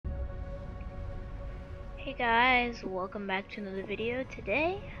Hey guys, welcome back to another video.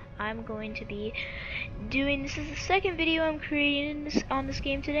 Today I'm going to be doing, this is the second video I'm creating on this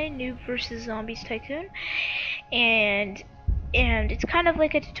game today, Noob versus Zombies Tycoon. And it's kind of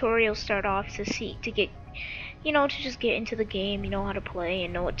like a tutorial start off to get, to just get into the game, how to play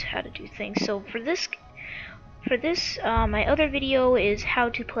and how to do things. So for this my other video is how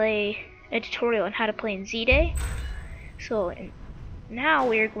to play, a tutorial on how to play in Z-Day. So now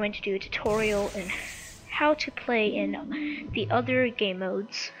we are going to do a tutorial in how to play in the other game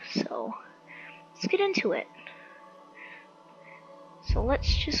modes. So let's get into it. So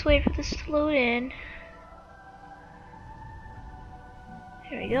let's just wait for this to load in.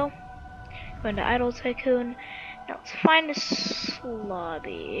 There we go. Go into Idle Tycoon. Now let's find this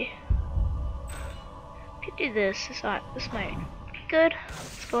lobby. Could do this. This might be good.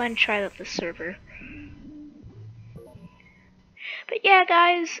 Let's go ahead and try out the server. But yeah,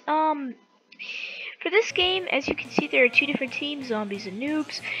 guys, for this game, as you can see, there are two different teams, zombies and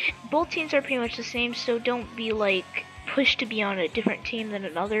noobs. Both teams are pretty much the same, so don't be like pushed to be on a different team than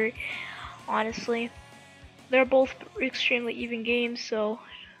another. Honestly, they're both extremely even games, so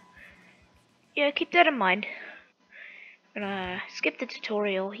yeah, keep that in mind. I'm gonna skip the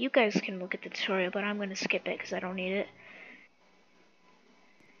tutorial. You guys can look at the tutorial, but I'm gonna skip it because I don't need it.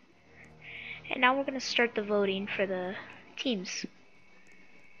 And now we're gonna start the voting for the teams.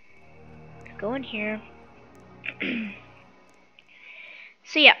 Go in here.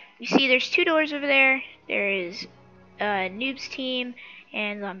 So yeah, you see there's two doors over there. There is Noob's team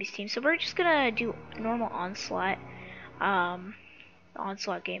and Zombies team. So we're just gonna do normal Onslaught,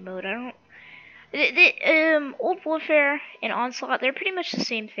 Onslaught game mode. Old Warfare and Onslaught, they're pretty much the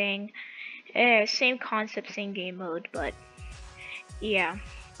same thing, same concept, same game mode, but yeah,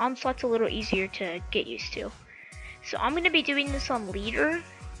 Onslaught's a little easier to get used to. So I'm gonna be doing this on leader.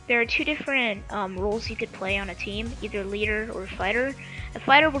 There are two different roles you could play on a team, either leader or fighter. A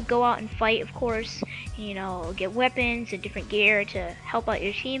fighter would go out and fight, of course, get weapons and different gear to help out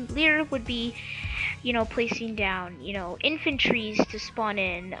your team. Leader would be, placing down, infantries to spawn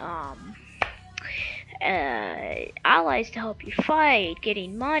in, allies to help you fight,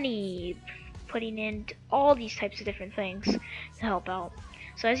 getting money, putting in all these types of different things to help out.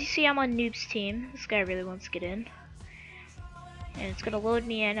 So as you see, I'm on Noob's team. This guy really wants to get in. And it's gonna load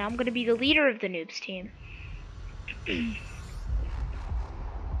me in. I'm gonna be the leader of the Noobs team.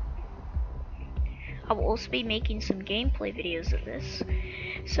 I will also be making some gameplay videos of this.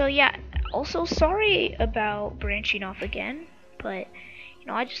 So yeah, also sorry about branching off again, but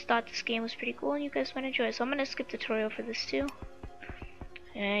I just thought this game was pretty cool and you guys might enjoy it. So I'm gonna skip the tutorial for this too.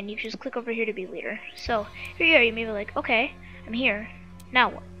 And you can just click over here to be leader. So here you are, you may be like, okay, I'm here. Now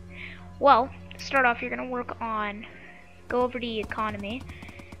what? Well, to start off, you're gonna work on, go over to economy,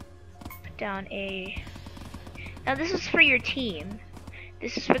 put down now this is for your team.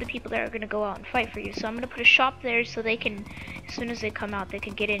 This is for the people that are going to go out and fight for you. So I'm going to put a shop there so they can, as soon as they come out, they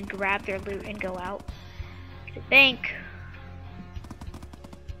can get in, grab their loot, and go out. Get a bank.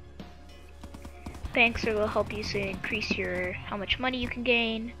 Banks will help you to increase how much money you can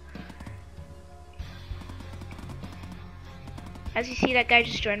gain. As you see, that guy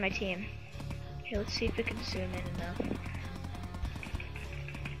just joined my team. Here, let's see if we can zoom in enough.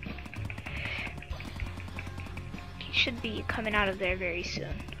 Should be coming out of there very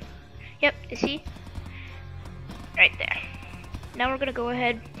soon. Yep, is he? Right there. Now we're gonna go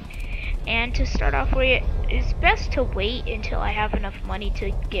ahead and to start off with, it's best to wait until I have enough money to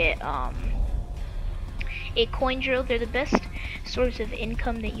get a coin drill. They're the best source of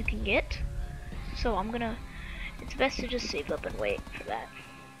income that you can get. So it's best to just save up and wait for that.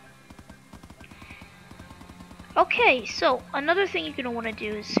 Okay, so another thing you're going to want to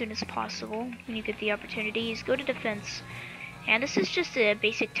do as soon as possible when you get the opportunity is go to defense. And this is just a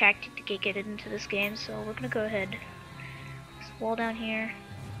basic tactic to get into this game, so we're going to go ahead. Just wall down here.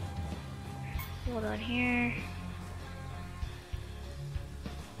 Wall down here.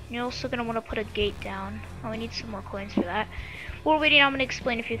 You're also going to want to put a gate down. Oh, we need some more coins for that. While we're waiting, I'm going to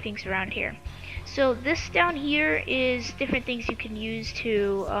explain a few things around here. So this down here is different things you can use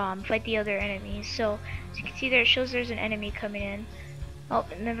to fight the other enemies. So as you can see there, it shows there's an enemy coming in. Oh,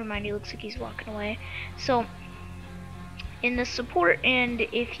 never mind, he looks like he's walking away. So in the support, and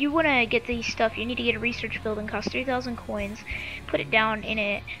if you want to get these stuff, you need to get a research building, costs 3,000 coins. Put it down in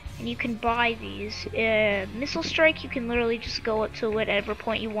it, and you can buy these. Missile strike, you can literally just go up to whatever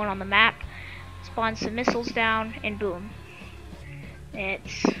point you want on the map, spawn some missiles down, and boom.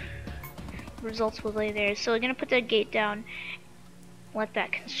 Results will lay there. So I'm gonna put that gate down, let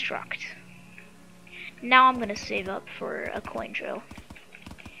that construct. Now I'm gonna save up for a coin drill.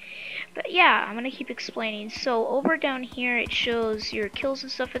 But yeah, I'm gonna keep explaining. So over down here it shows your kills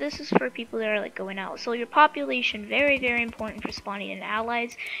and stuff, but this is for people that are like going out. So your population, very, very important for spawning in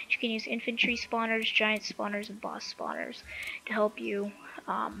allies. You can use infantry spawners, giant spawners, and boss spawners to help you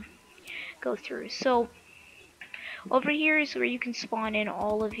go through. So over here is where you can spawn in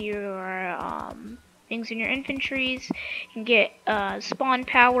all of your things in your infantries. You can get spawn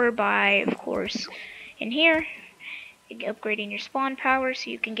power by, of course, in here. Upgrading your spawn power so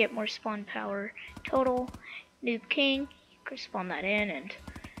you can get more spawn power total. Noob King, you can spawn that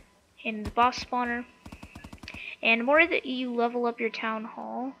in the boss spawner. And the more that you level up your town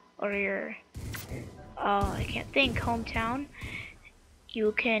hall or your I can't think, hometown,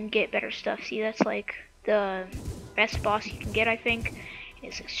 you can get better stuff. See, that's like the best boss you can get, I think.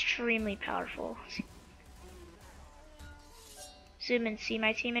 It's extremely powerful. Zoom and see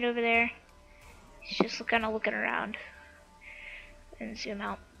my teammate over there. He's just kind of looking around. And zoom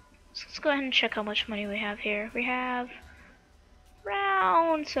out. So let's go ahead and check how much money we have here. We have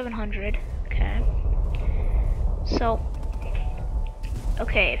around 700. Okay. So,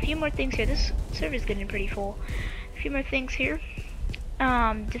 okay, a few more things here. This server is getting pretty full. A few more things here.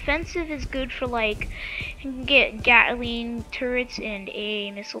 Defensive is good for like, you can get Gatling turrets and a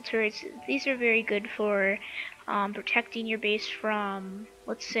missile turrets. These are very good for protecting your base from,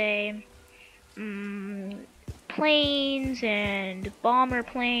 let's say, planes and bomber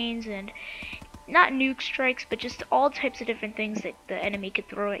planes and not nuke strikes, but just all types of different things that the enemy could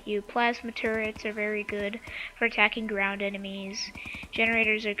throw at you. Plasma turrets are very good for attacking ground enemies.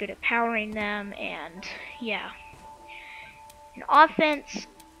 Generators are good at powering them, and yeah. In offense,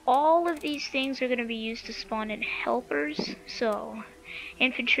 all of these things are going to be used to spawn in helpers. So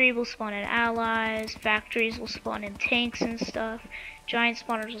infantry will spawn in allies, factories will spawn in tanks and stuff, giant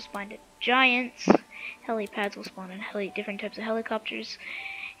spawners will spawn in giants, helipads will spawn in different types of helicopters,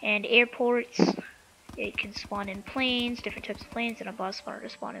 and airports, it can spawn in planes, different types of planes, and a boss spawner to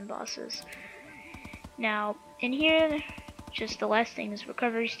spawn in bosses. Now, in here, just the last thing is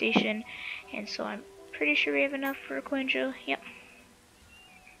recovery station, and so I'm pretty sure we have enough for a coin drill. Yep.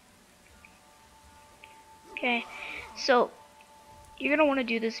 Okay, so you're gonna want to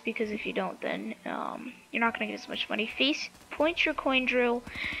do this because if you don't, then you're not gonna get as much money. Point your coin drill,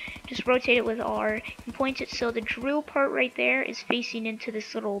 just rotate it with R, and point it so the drill part right there is facing into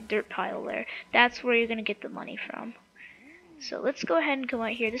this little dirt pile there. That's where you're gonna get the money from. So let's go ahead and come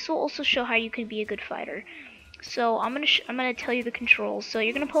out here. This will also show how you can be a good fighter. So I'm gonna tell you the controls. So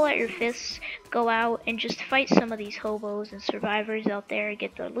you're gonna pull out your fists, go out, and just fight some of these hobos and survivors out there.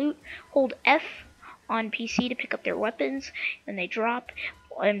 Get the loot. Hold F on PC to pick up their weapons, and they drop,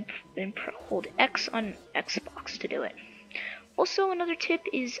 and hold X on Xbox to do it. Also, another tip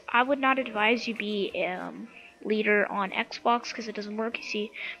is I would not advise you be leader on Xbox because it doesn't work. You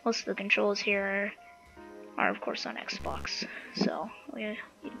see, most of the controls here are of course on Xbox. So we need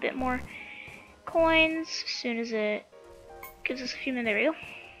a bit more coins as soon as it gives us a few minutes. There we go.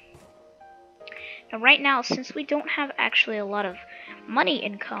 Now right now, since we don't have actually a lot of money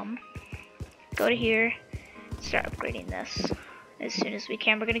income, go to here, start upgrading this as soon as we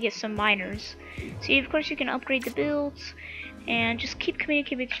can. We're gonna get some miners. See, of course you can upgrade the builds and just keep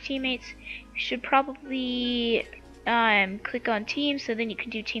communicating with your teammates. You should probably click on team so then you can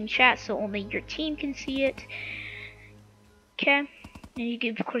do team chat so only your team can see it. Okay, and you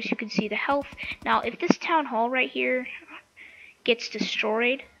can, of course you can see the health. Now if this town hall right here gets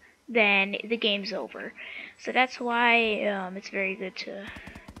destroyed, then the game's over. So that's why it's very good to,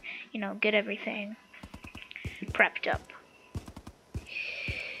 you know, get everything prepped up.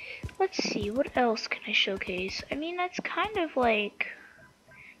 Let's see, what else can I showcase? I mean, that's kind of like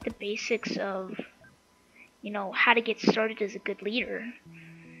the basics of, you know, how to get started as a good leader.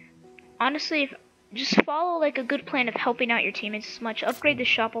 Honestly, just follow like a good plan of helping out your teammates as much. Upgrade the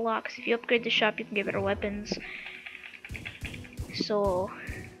shop a lot, because if you upgrade the shop, you can get better weapons. So,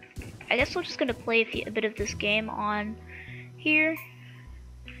 I guess we're just going to play a bit of this game on here.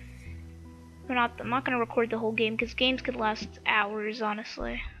 I'm not going to record the whole game, because games could last hours,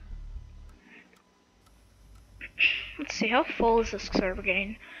 honestly. Let's see, how full is this server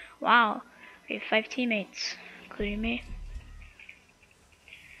getting? Wow, we have 5 teammates, including me.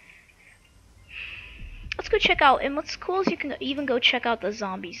 Let's go check out, and what's cool is you can even go check out the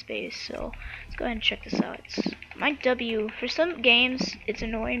zombie space, so let's go ahead and check this out. My W, for some games, it's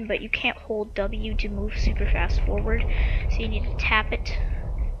annoying, but you can't hold W to move super fast forward, so you need to tap it.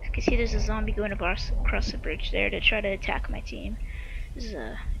 You can see there's a zombie going across the bridge there to try to attack my team. There's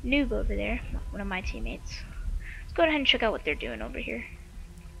a noob over there, one of my teammates. Let's go ahead and check out what they're doing over here.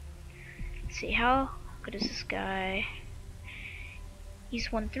 Let's see, how good is this guy?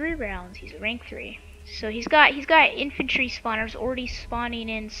 He's won 3 rounds. He's a rank 3. So he's got infantry spawners already spawning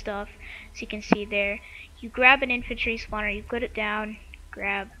in stuff. As you can see there. You grab an infantry spawner, you put it down,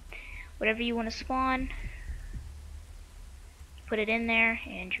 grab whatever you want to spawn, put it in there,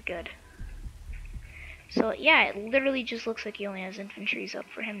 and you're good. So yeah, it literally just looks like he only has infantries up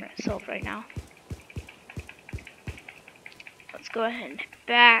for himself right now. Let's go ahead and head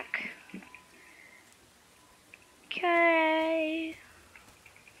back. Okay.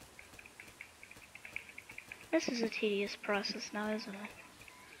 This is a tedious process now, isn't it?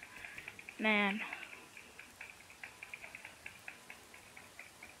 Man.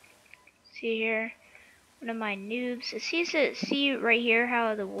 See here, one of my noobs. See right here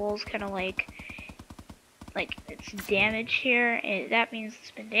how the wall's kind of like it's damaged here, and that means it's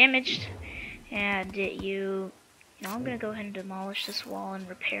been damaged. And I'm gonna go ahead and demolish this wall and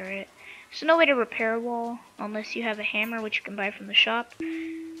repair it. There's no way to repair a wall unless you have a hammer, which you can buy from the shop.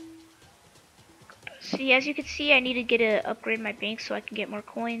 See, as you can see, I need to upgrade my bank so I can get more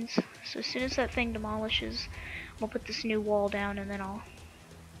coins. So as soon as that thing demolishes, we'll put this new wall down, and then I'll.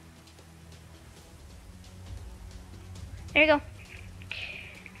 There you go.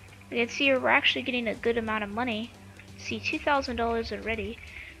 You can see we're actually getting a good amount of money. See, $2,000 already.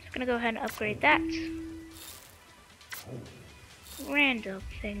 So I'm gonna go ahead and upgrade that. Random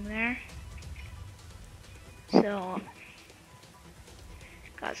thing there. So,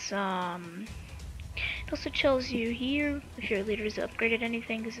 got some. It also tells you here if your leader's upgraded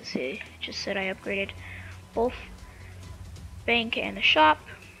anything, because it just said I upgraded both bank and the shop.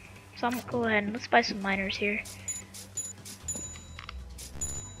 So I'm gonna go ahead and let's buy some miners here.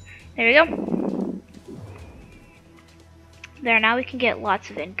 There we go. There, now we can get lots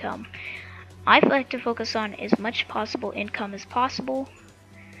of income. I like to focus on as much possible income as possible.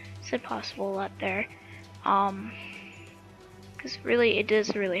 Said possible a lot there. Because really, it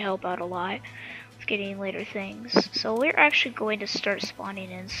does really help out a lot with getting later things. So we're actually going to start spawning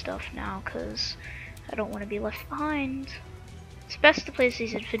in stuff now, because I don't want to be left behind. It's best to place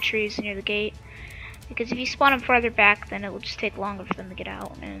these infantries near the gate, because if you spawn them farther back, then it will just take longer for them to get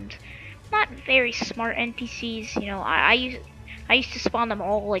out. And not very smart NPCs, you know. I used to spawn them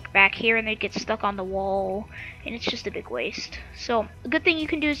all like back here, and they'd get stuck on the wall, and it's just a big waste. So a good thing you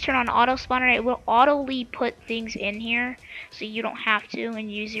can do is turn on auto spawner. It will autoly put things in here, so you don't have to,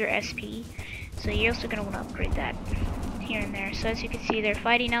 and use your SP. So you're also gonna want to upgrade that here and there. So as you can see, they're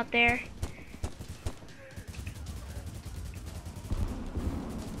fighting out there.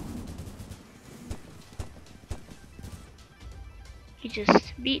 He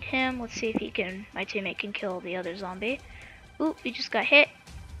just beat him. Let's see if my teammate can kill the other zombie. Oop, he just got hit,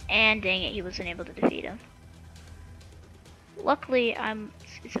 and dang it, he wasn't able to defeat him. Luckily,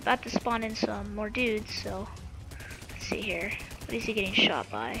 it's about to spawn in some more dudes, so let's see here. What is he getting shot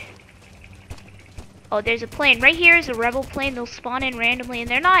by? Oh, there's a plane. Right here is a rebel plane. They'll spawn in randomly, and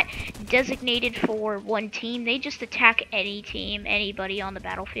they're not designated for one team. They just attack any team, anybody on the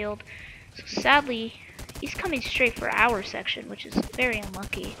battlefield. So sadly, he's coming straight for our section, which is very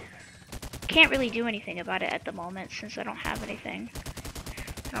unlucky. Can't really do anything about it at the moment since I don't have anything.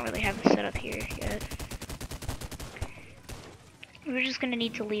 I don't really have it set up here yet. We're just gonna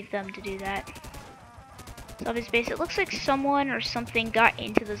need to leave them to do that. Zombie's base. It looks like someone or something got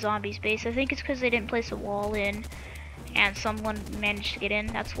into the zombies base. I think it's because they didn't place a wall in, and someone managed to get in.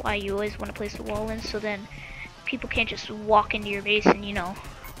 That's why you always want to place a wall in, so then people can't just walk into your base and, you know,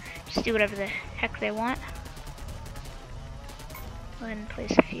 just do whatever the heck they want. Go ahead and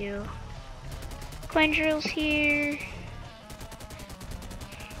place a few coin drills here.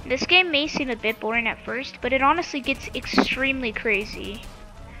 This game may seem a bit boring at first, but it honestly gets extremely crazy.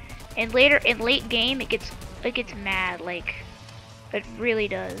 And later in late game, it gets mad, like it really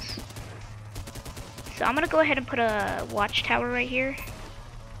does. So I'm gonna go ahead and put a watchtower right here.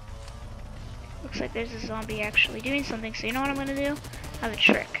 Looks like there's a zombie actually doing something. So you know what I'm gonna do? I have a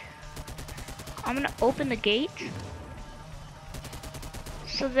trick. I'm gonna open the gate.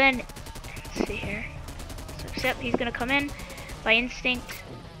 So then, let's see here. So except he's gonna come in by instinct.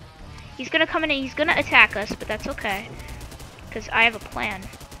 He's gonna come in and he's gonna attack us, but that's okay, because I have a plan.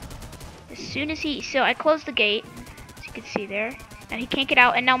 As soon as so I closed the gate, as you can see there, and he can't get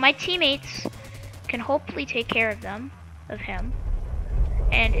out. And now my teammates can hopefully take care of him,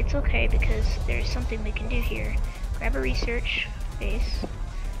 and it's okay because there's something we can do here. Grab a research base.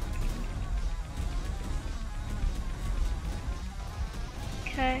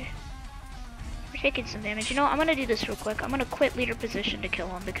 Okay. We're taking some damage. You know what? I'm gonna do this real quick. I'm gonna quit leader position to kill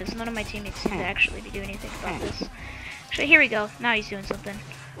him because none of my teammates seem to actually be doing anything about this. Actually, here we go. Now he's doing something.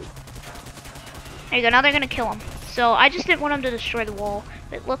 There you go. Now they're gonna kill him. So I just didn't want him to destroy the wall,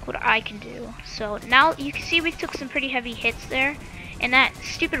 but look what I can do. So now you can see we took some pretty heavy hits there, and that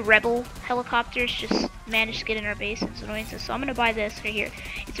stupid rebel helicopters just managed to get in our base. It's annoying. So I'm gonna buy this right here.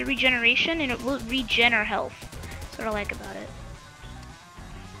 It's a regeneration, and it will regen our health. That's what I like about it.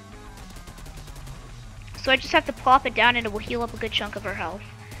 So I just have to plop it down, and it will heal up a good chunk of our health.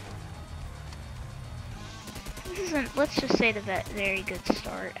 This isn't, let's just say, the very good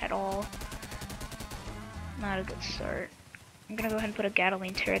start at all. Not a good start. I'm gonna go ahead and put a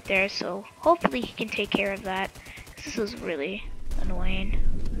Gatling turret there, so hopefully he can take care of that. This is really annoying.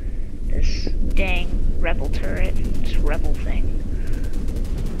 This dang rebel turret, this rebel thing.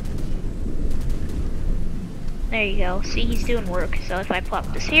 There you go. See, he's doing work. So if I plop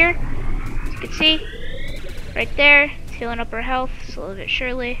this here, as you can see, right there, it's healing up our health slowly but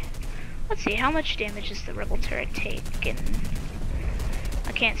surely. Let's see, how much damage does the rebel turret take? And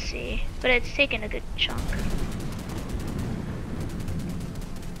I can't see, but it's taken a good chunk.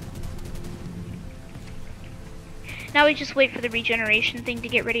 Now we just wait for the regeneration thing to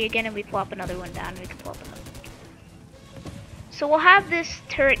get ready again, and we plop another one down, and we can plop another. So we'll have this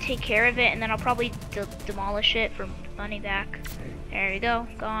turret take care of it, and then I'll probably demolish it for money back. There we go,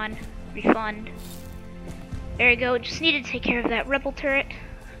 gone. Refund. There we go, just needed to take care of that rebel turret.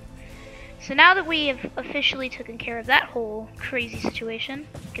 So now that we have officially taken care of that whole crazy situation,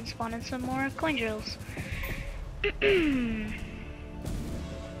 we can spawn in some more coin drills. See,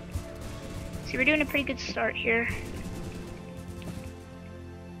 we're doing a pretty good start here.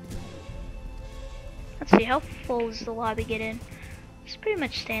 Let's see, how full is the lobby getting? It's pretty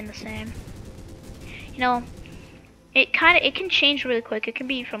much staying the same. You know, it can change really quick. It can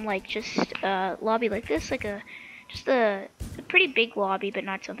be from like just a lobby like this, like just a pretty big lobby, but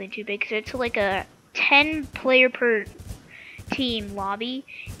not something too big. So it's like a 10 player per team lobby,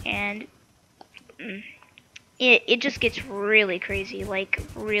 and it just gets really crazy, like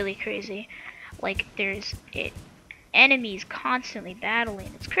really crazy. Like there's enemies constantly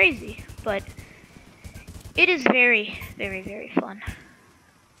battling. It's crazy, but it is very, very, very fun.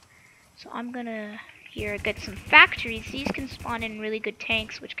 So I'm gonna here get some factories. These can spawn in really good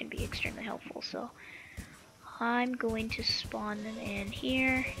tanks, which can be extremely helpful. So I'm going to spawn them in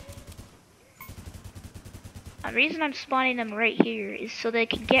here. The reason I'm spawning them right here is so they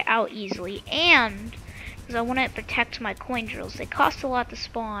can get out easily, and because I want to protect my coin drills. They cost a lot to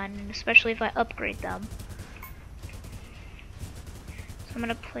spawn, and especially if I upgrade them. So I'm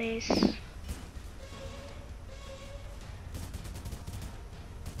gonna place.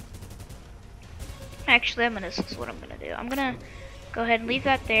 Actually, this is what I'm gonna do. I'm gonna go ahead and leave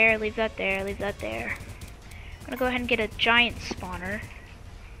that there, leave that there, leave that there. I'm gonna go ahead and get a giant spawner.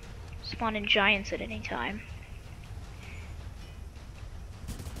 Spawn in giants at any time.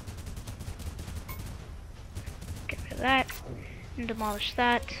 Get rid of that and demolish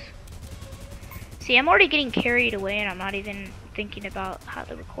that. See, I'm already getting carried away, and I'm not even thinking about how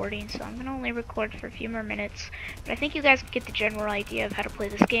the recording, so I'm gonna only record for a few more minutes. But I think you guys get the general idea of how to play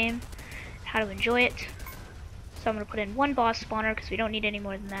this game, how to enjoy it. So I'm gonna put in one boss spawner because we don't need any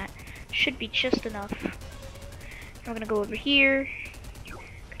more than that. Should be just enough. We're gonna go over here, go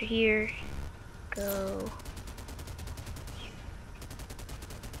to here, go.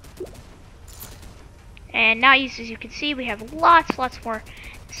 And now, as you can see, we have lots more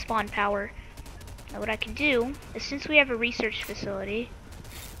spawn power. Now what I can do is, since we have a research facility,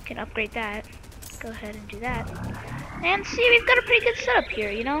 we can upgrade that. Go ahead and do that. And see, we've got a pretty good setup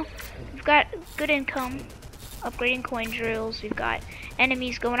here, you know? We've got good income, upgrading coin drills. We've got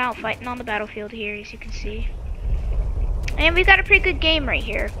enemies going out fighting on the battlefield here, as you can see. And we've got a pretty good game right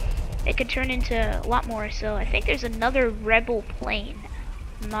here. It could turn into a lot more, so I think there's another rebel plane.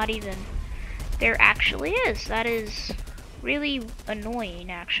 Not even. There actually is. That is really annoying,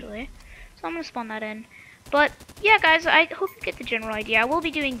 actually. So I'm gonna spawn that in. But yeah, guys, I hope you get the general idea. I will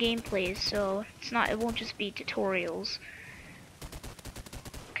be doing gameplays, so it won't just be tutorials.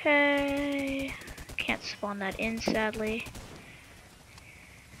 Okay, can't spawn that in, sadly.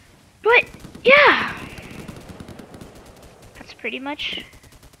 But yeah, that's pretty much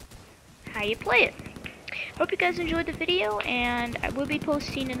how you play it. Hope you guys enjoyed the video, and I will be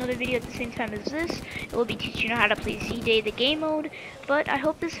posting another video at the same time as this. It will be teaching you how to play Z-Day, the game mode. But I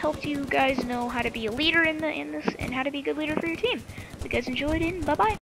hope this helped you guys know how to be a leader in this, and how to be a good leader for your team. Hope you guys enjoyed it, and bye bye.